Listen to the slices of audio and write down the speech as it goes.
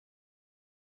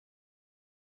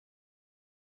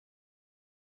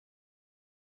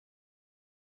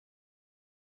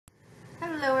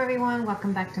Hello everyone,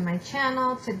 welcome back to my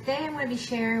channel. Today I'm going to be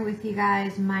sharing with you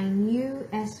guys my new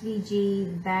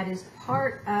SVG that is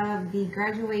part of the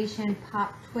graduation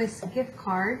Pop Twist gift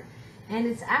card, and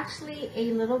it's actually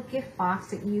a little gift box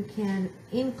that you can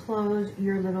enclose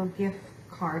your little gift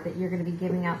card that you're going to be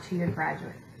giving out to your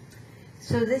graduate.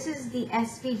 So this is the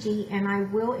SVG, and I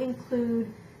will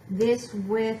include this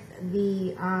with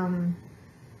the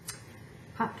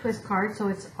Pop Twist card, so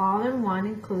it's all in one,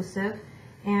 inclusive.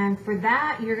 And for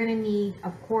that, you're going to need,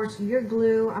 of course, your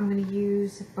glue. I'm going to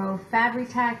use both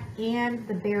Fabri-Tac and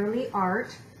the Bearly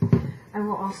Art. I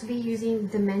will also be using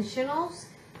dimensionals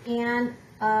and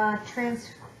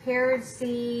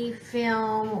transparency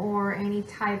film or any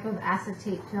type of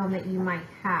acetate film that you might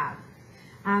have.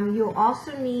 You'll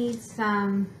also need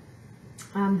some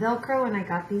Velcro, and I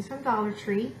got these from Dollar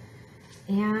Tree.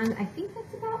 And I think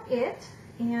that's about it.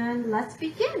 And let's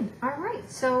begin. All right,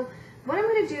 so what I'm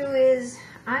going to do is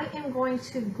I am going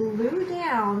to glue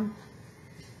down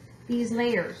these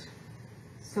layers.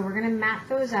 So we're going to mat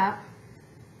those up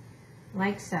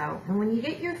like so. And when you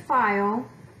get your file,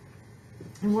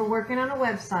 and we're working on a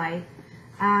website,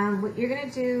 what you're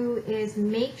going to do is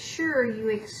make sure you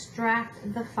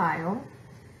extract the file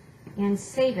and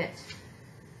save it.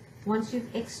 Once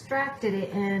you've extracted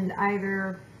it and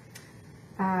either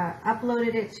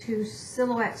uploaded it to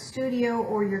Silhouette Studio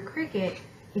or your Cricut,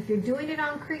 if you're doing it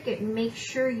on Cricut, make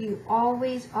sure you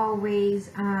always,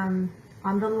 on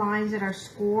the lines that are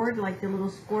scored, like the little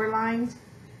score lines,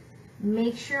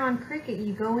 make sure on Cricut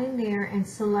you go in there and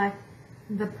select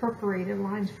the perforated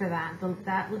lines for that.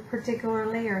 That particular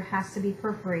layer has to be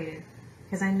perforated,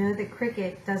 because I know that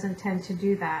Cricut doesn't tend to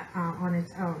do that on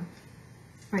its own.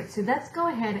 All right, so let's go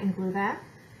ahead and glue that.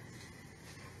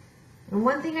 And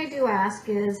one thing I do ask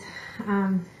is,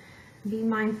 be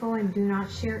mindful and do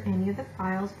not share any of the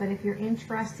files, but if you're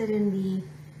interested in the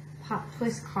Pop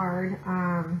Twist card,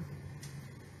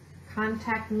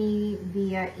 contact me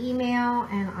via email,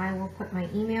 and I will put my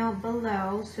email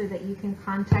below so that you can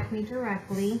contact me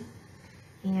directly.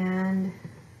 And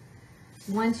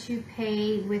once you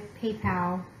pay with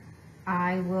PayPal,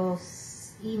 I will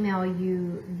email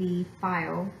you the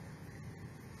file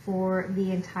for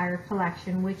the entire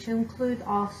collection, which include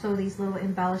also these little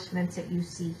embellishments that you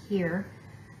see here.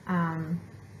 Where's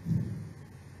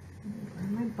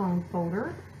my bone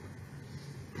folder?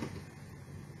 Go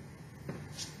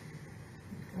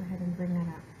ahead and bring that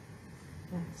up.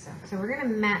 Like so we're going to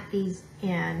mat these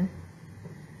in,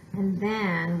 and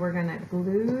then we're going to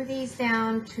glue these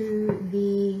down to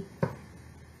the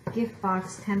gift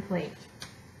box template.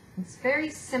 It's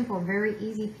very simple, very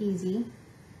easy peasy.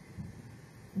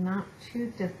 Not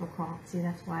too difficult. See,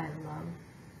 that's why I love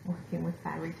working with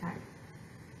Fabri-Tac.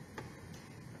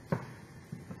 So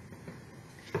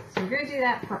we're going to do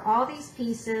that for all these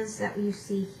pieces that you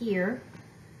see here.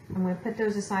 I'm going to put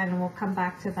those aside and we'll come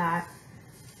back to that.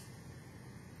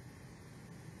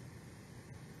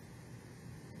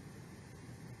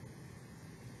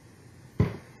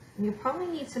 You'll probably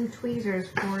need some tweezers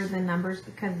for the numbers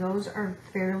because those are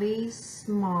fairly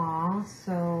small.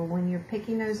 So when you're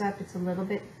picking those up, it's a little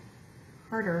bit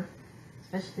harder,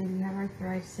 especially if you have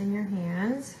arthritis in your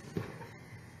hands.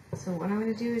 So what I'm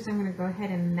going to do is I'm going to go ahead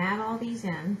and mat all these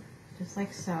in, just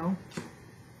like so.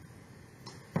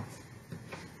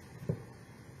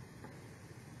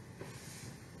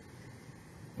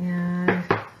 And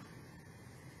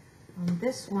on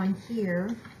this one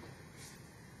here,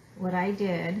 what I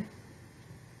did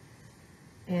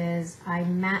is I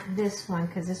mat this one,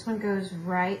 because this one goes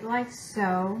right like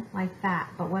so, like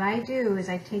that. But what I do is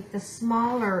I take the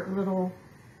smaller little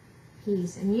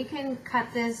piece, and you can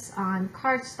cut this on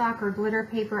cardstock or glitter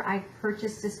paper. I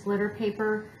purchased this glitter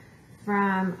paper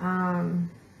from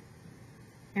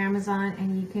Amazon,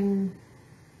 and you can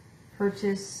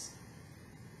purchase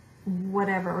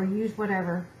whatever or use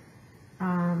whatever.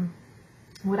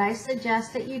 What I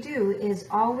suggest that you do is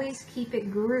always keep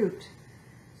it grouped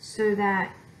so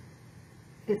that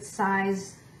it's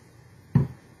sized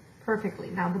perfectly.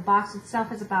 Now the box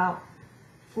itself is about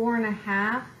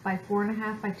 4.5 by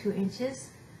 4.5 by 2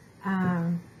 inches.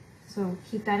 So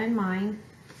keep that in mind.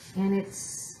 And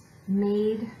it's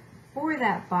made for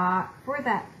that box, for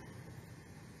that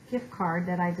gift card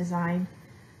that I designed.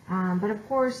 But of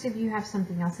course, if you have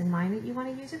something else in mind that you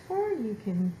want to use it for, you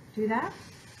can do that.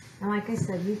 And like I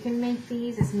said, you can make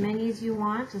these as many as you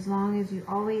want, as long as you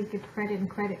always give credit, and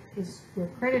credit is where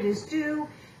credit is due,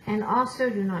 and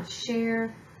also do not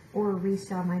share or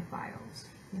resell my files.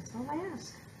 That's all I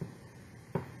ask.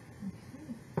 Okay.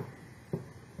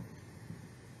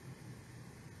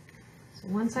 So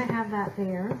once I have that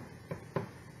there,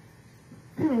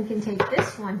 we can take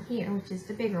this one here, which is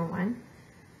the bigger one,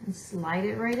 and slide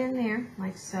it right in there,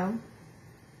 like so.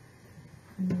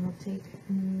 And then we'll take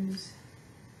and use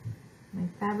my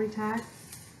Fabri-Tac.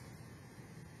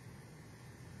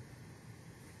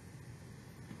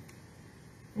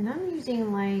 And I'm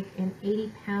using like an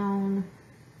 80-pound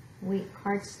weight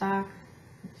cardstock,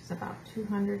 which is about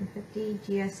 250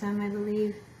 GSM, I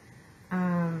believe.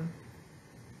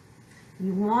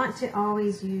 You want to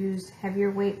always use heavier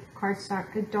weight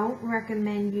cardstock. I don't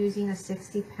recommend using a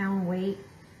 60-pound weight,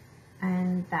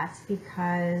 and that's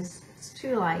because it's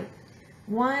too light.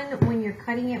 One, when you're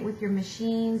cutting it with your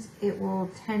machines, it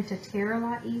will tend to tear a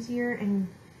lot easier, and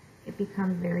it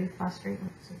becomes very frustrating.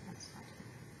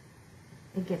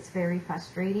 It gets very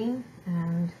frustrating,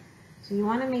 and so you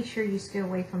want to make sure you stay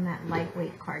away from that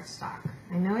lightweight cardstock.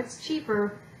 I know it's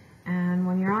cheaper, and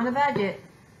when you're on a budget,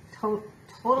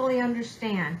 totally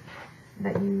understand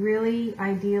that you really,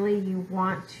 ideally, you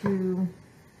want to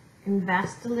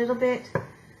invest a little bit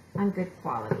on good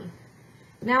quality.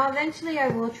 Now, eventually, I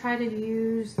will try to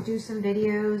do some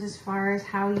videos as far as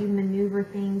how you maneuver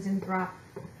things and drop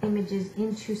images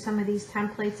into some of these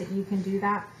templates that you can do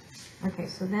that. Okay,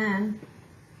 so then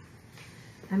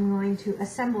I'm going to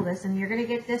assemble this, and you're going to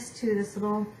get this to this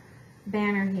little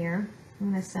banner here.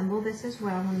 I'm going to assemble this as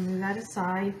well. I'm going to move that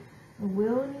aside. I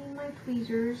will need my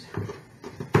tweezers,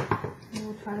 and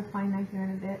we'll try to find that here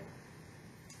in a bit.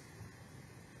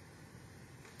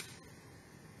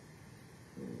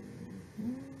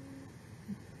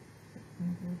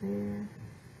 Over there.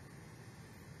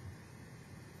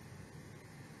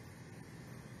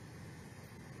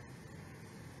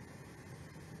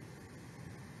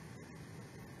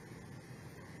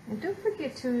 And don't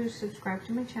forget to subscribe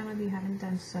to my channel if you haven't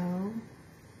done so.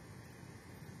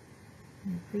 I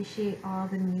appreciate all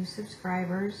the new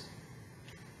subscribers.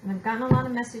 And I've gotten a lot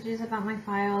of messages about my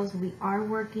files. We are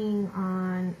working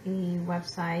on a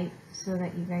website so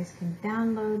that you guys can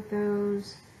download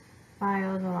those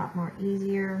files a lot more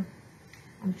easier.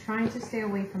 I'm trying to stay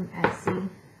away from Etsy.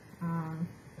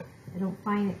 I don't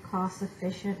find it cost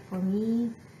efficient for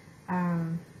me.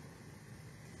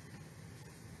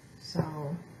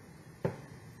 So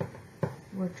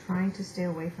we're trying to stay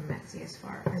away from Etsy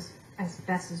as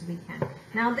best as we can.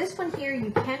 Now this one here,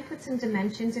 you can put some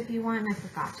dimensions if you want, and I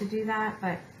forgot to do that,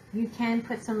 but you can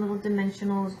put some little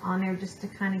dimensionals on there just to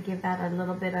kind of give that a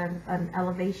little bit of an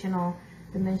elevational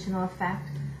dimensional effect.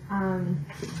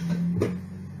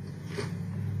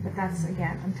 But that's,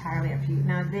 again, entirely up to you.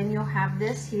 Now then you'll have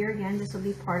this here, again, this will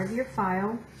be part of your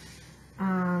file.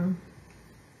 And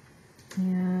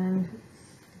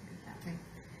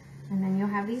then you'll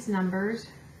have these numbers,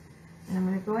 and I'm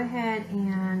going to go ahead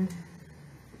and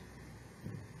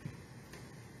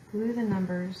glue the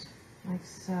numbers like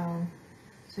so.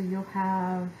 So you'll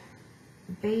have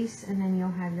the base, and then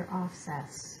you'll have your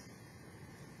offsets.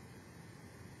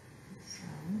 So.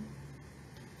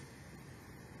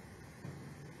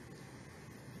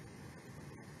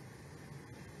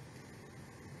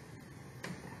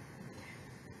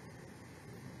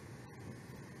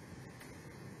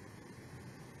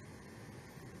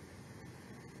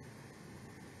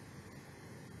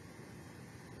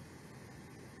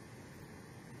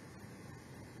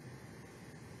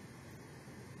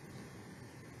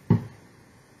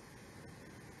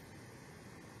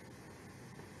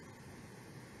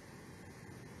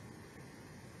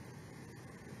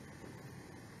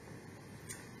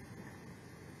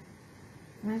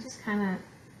 And I just kind of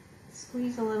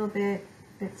squeeze a little bit.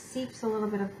 If it seeps a little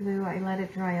bit of glue, I let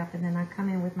it dry up, and then I come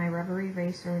in with my rubber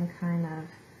eraser and kind of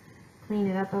clean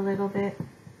it up a little bit.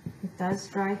 It does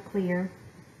dry clear.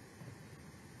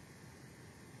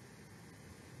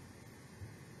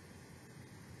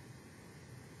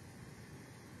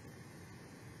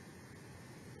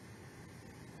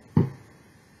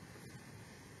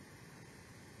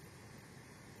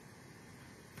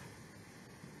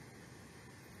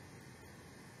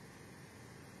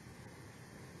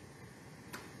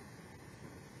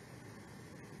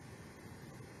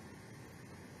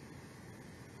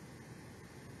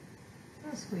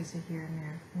 I'll squeeze it here and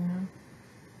there, you know.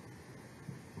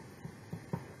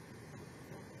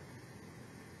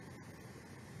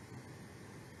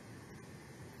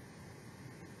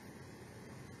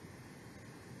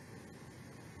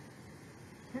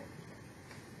 Okay.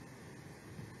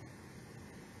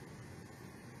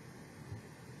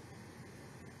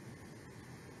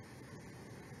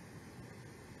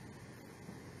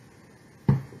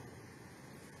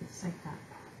 Just like that.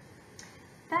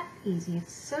 That easy.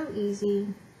 It's so easy,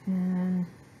 and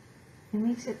it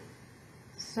makes it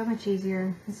so much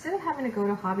easier. Instead of having to go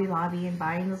to Hobby Lobby and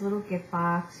buying those little gift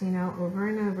box, you know, over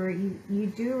and over, you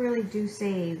do really do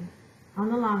save on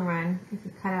the long run if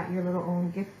you cut out your little own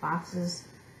gift boxes.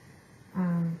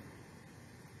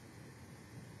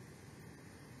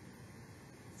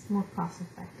 It's more cost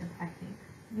effective, I think,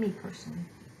 me personally.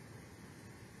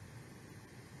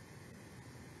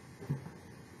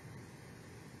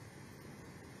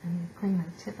 I'm going to clean my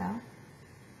tip out.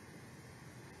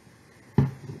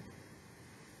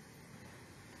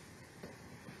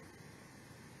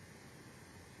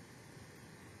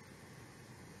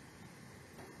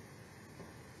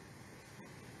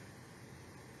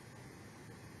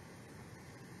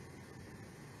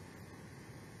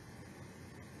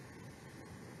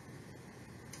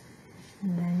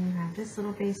 And then you have this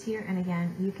little base here, and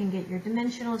again, you can get your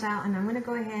dimensionals out, and I'm going to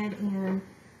go ahead and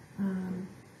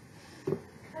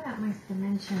cut out my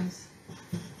dimensions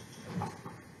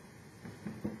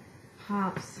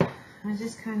pops. I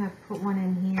just kind of put one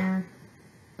in here,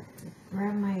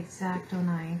 grab my X-Acto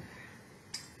knife,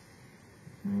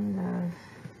 and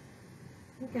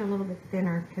make it a little bit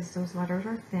thinner because those letters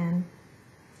are thin.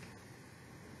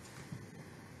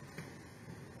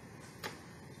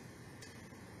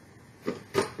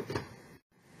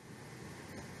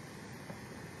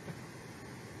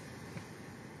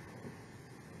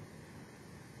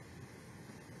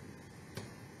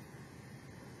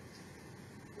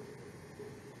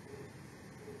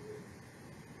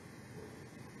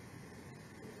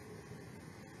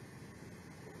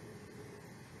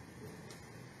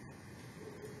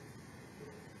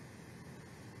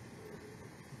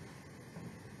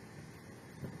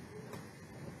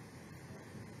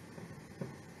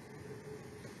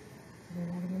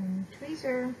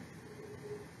 Tweezer.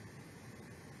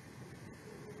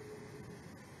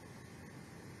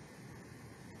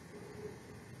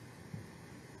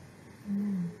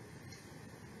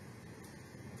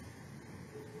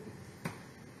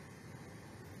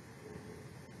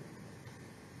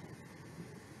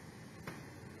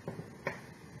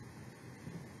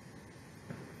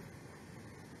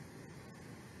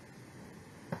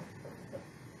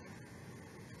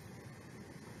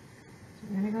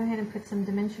 I'm going to go ahead and put some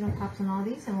dimensional pops on all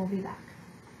these, and we'll be back.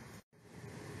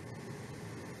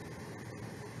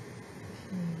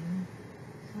 Okay.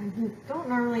 So I don't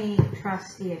normally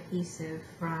trust the adhesive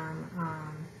from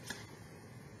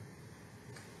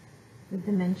the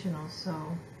dimensionals, so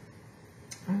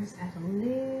I just add a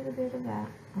little bit of that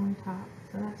on top.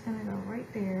 So that's going to go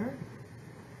right there.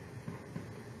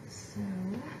 So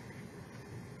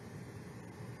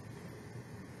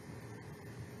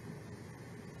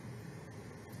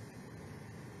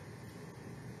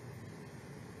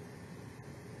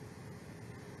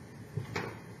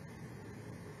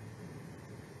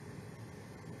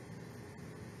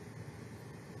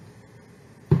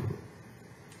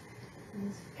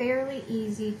it's fairly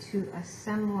easy to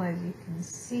assemble, as you can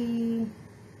see.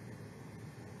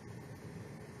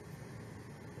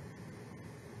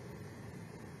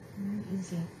 Very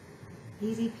easy.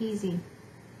 Easy peasy.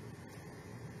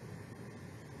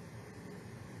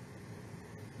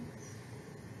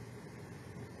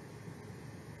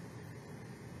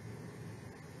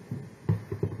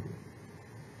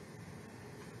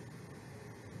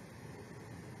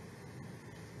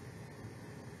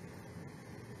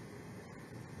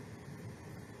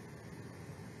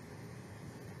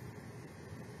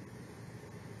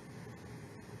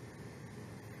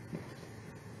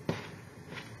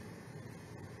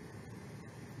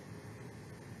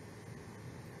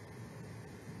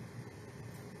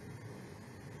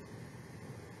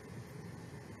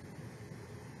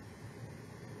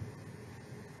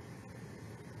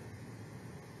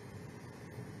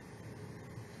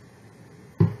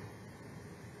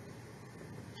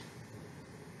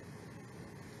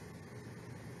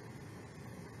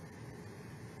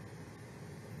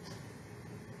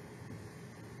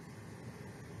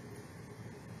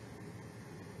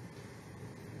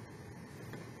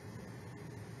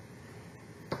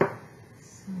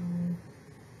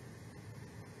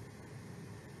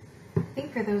 I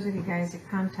think for those of you guys that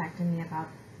contacted me about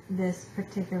this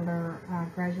particular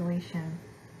graduation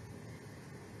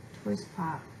twist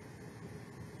pop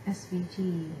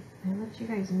SVG, I let you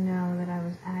guys know that I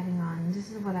was adding on, this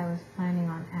is what I was planning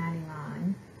on adding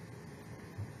on.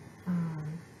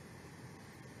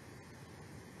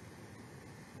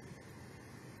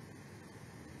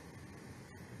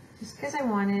 Just because I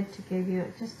wanted to give you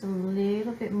just a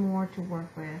little bit more to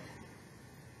work with.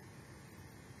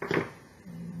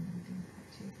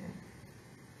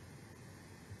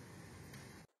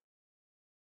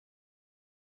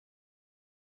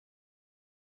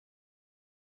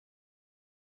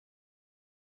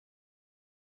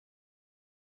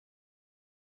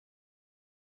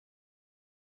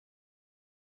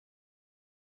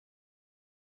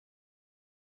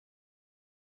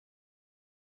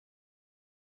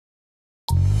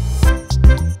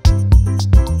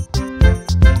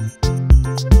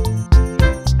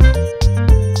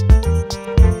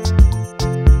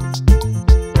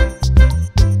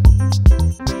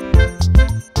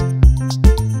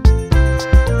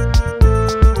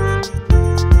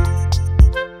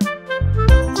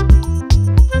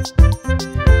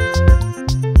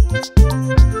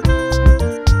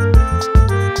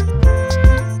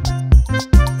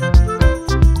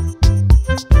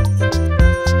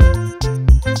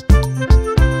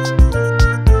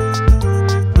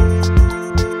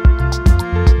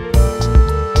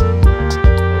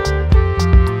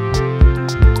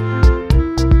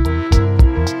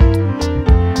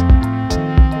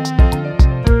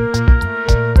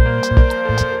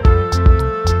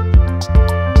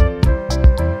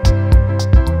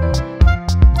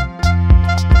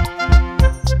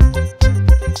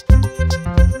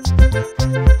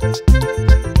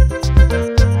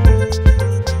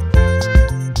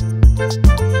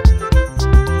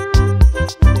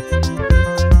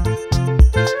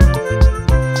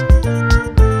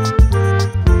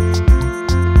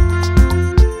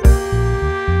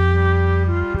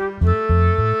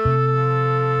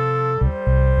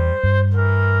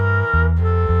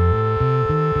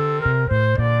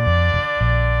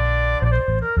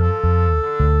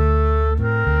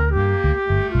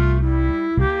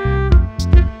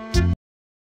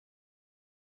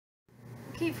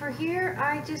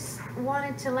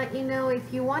 wanted to let you know,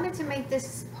 if you wanted to make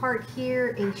this part here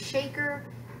a shaker,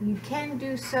 you can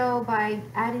do so by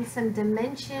adding some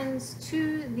dimensions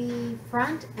to the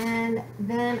front and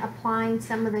then applying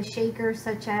some of the shakers,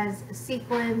 such as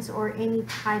sequins or any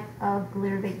type of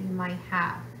glitter that you might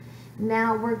have.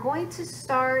 Now we're going to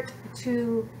start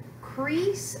to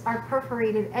crease our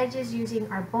perforated edges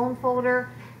using our bone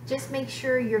folder. Just make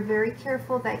sure you're very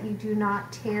careful that you do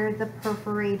not tear the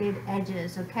perforated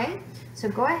edges, okay? So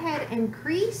go ahead and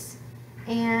crease,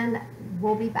 and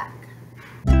we'll be back.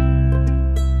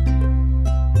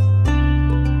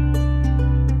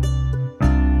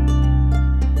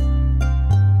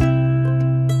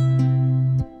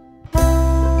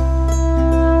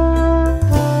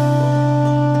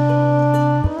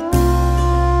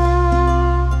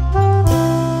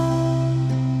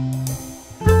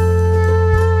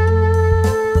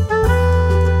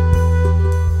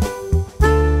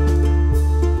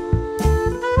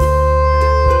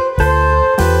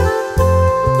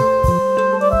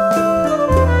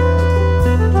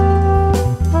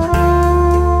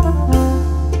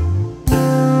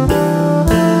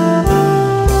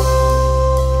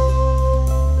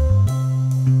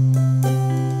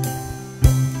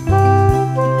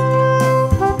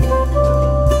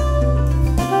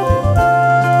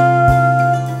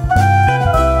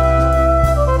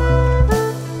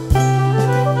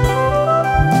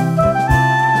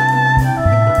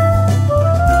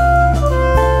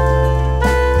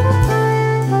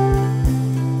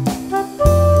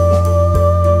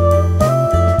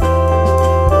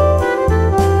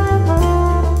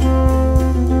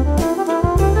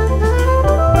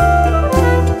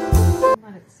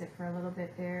 For a little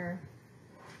bit there.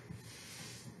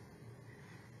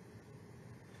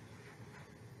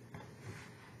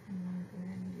 And then go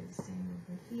ahead and do the same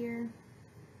over here.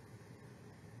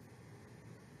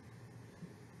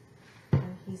 The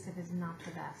adhesive is not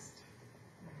the best.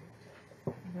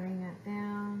 Bring that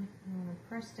down. I'm going to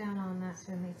press down on that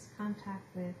so it makes contact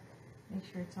with, make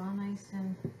sure it's all nice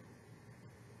and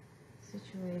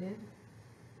situated.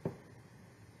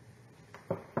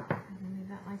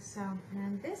 That like so. And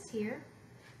then this here,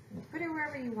 you put it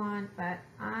wherever you want, but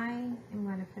I am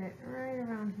going to put it right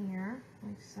around here,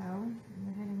 like so.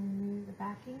 Go ahead and remove the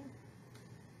backing.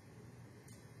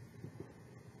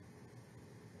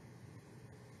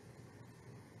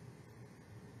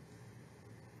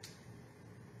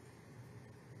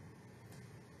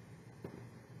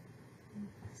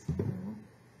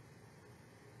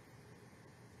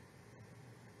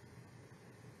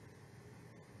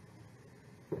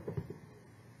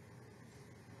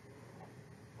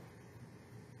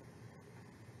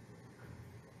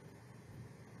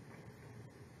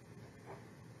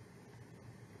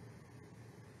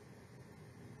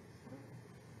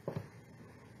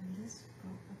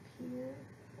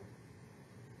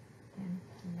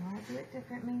 Do it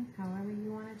differently, however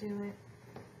you want to do it.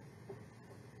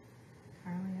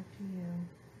 Entirely up to you.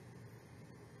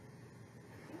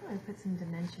 I think I'll put some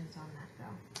dimensions on that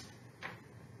though.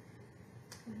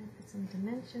 I'm going to put some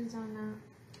dimensions on that.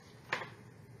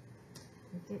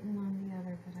 I didn't on the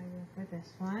other, but I will for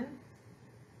this one.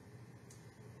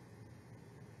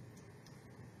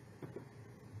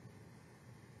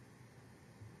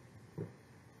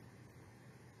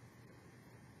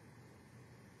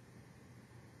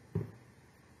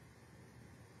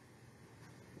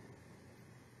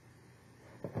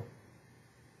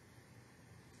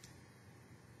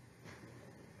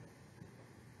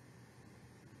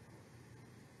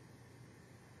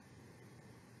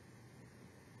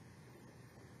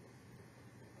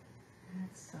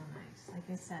 So nice. Like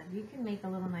I said, you can make a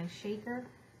little nice shaker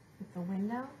with the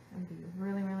window. It'll be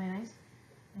really, really nice.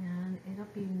 And it'll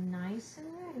be nice and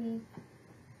ready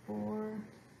for,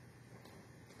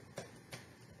 of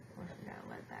course, we gotta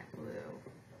let that glue.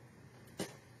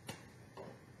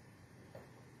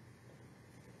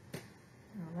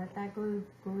 Now let that glue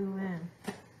in.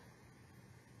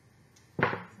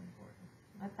 That's important.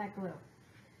 Let that glue.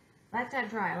 Let that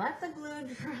dry. Let the glue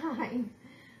dry.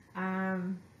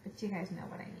 But you guys know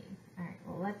what I mean. Alright,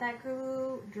 we'll let that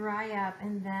glue dry up,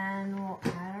 and then we'll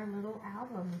add our little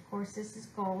album. Of course, this is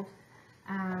gold,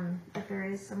 but there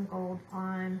is some gold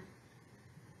on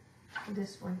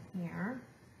this one here.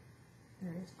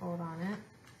 There is gold on it.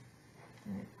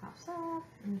 And it pops up,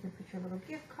 and you can put your little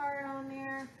gift card on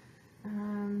there.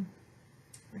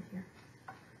 Right here.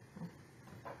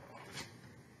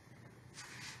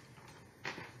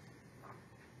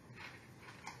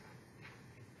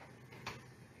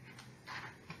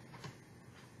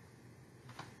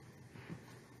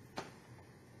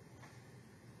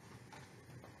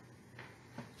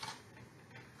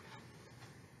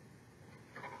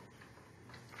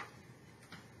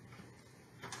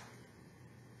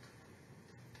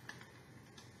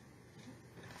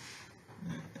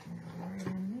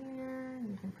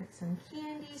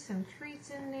 some treats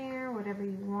in there, whatever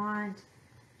you want,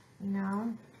 you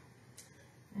know.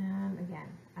 And again,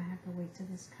 I have to wait till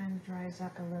this kind of dries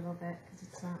up a little bit because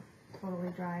it's not totally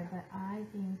dry, but I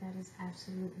think that is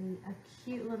absolutely a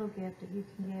cute little gift that you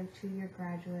can give to your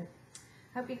graduate.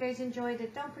 Hope you guys enjoyed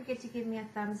it. Don't forget to give me a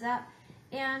thumbs up.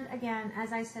 And again,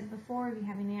 as I said before, if you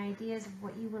have any ideas of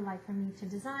what you would like for me to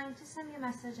design, just send me a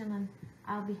message and then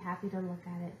I'll be happy to look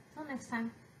at it. Till next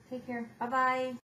time, take care. Bye-bye.